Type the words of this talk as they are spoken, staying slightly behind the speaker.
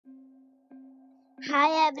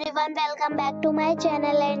Hi everyone, welcome back to my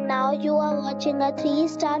channel and now you are watching a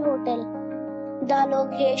 3-star hotel. The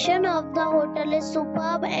location of the hotel is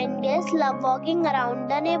superb and guests love walking around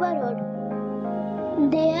the neighborhood.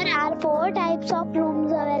 There are 4 types of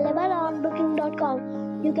rooms available on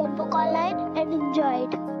booking.com. You can book online and enjoy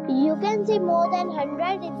it. You can see more than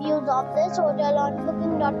 100 reviews of this hotel on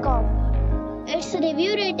booking.com. Its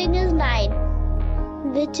review rating is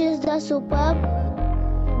 9, which is the superb.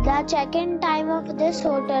 The check-in time of this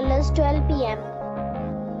hotel is 12 p.m.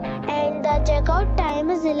 and the check-out time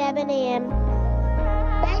is 11 a.m.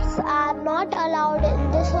 Pets are not allowed in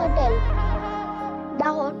this hotel. The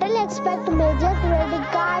hotel accepts major credit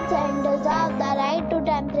cards and reserves the right to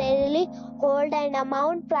temporarily hold an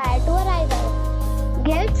amount prior to arrival.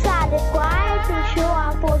 Guests are required to show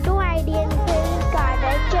a photo ID and credit card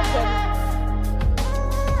at check-in.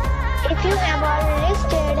 If you have already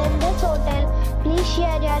stayed in this hotel, please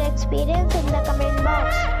share your experience in the comment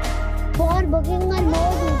box. For booking or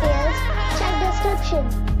more details, check description.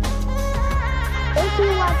 If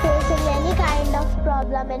you are facing any kind of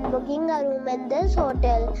problem in booking a room in this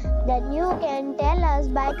hotel, then you can tell us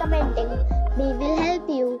by commenting. We will help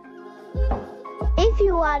you. If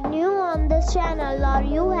you are new on this channel or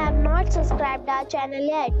you have not subscribed our channel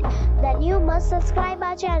yet, then you must subscribe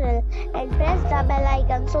our channel and press the bell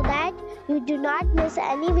icon so that you do not miss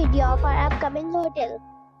any video of our upcoming hotel.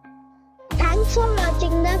 Thanks for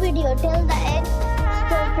watching the video till the end.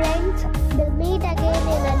 So friends, we'll meet again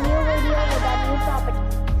in a new video with a new property.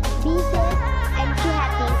 Be safe.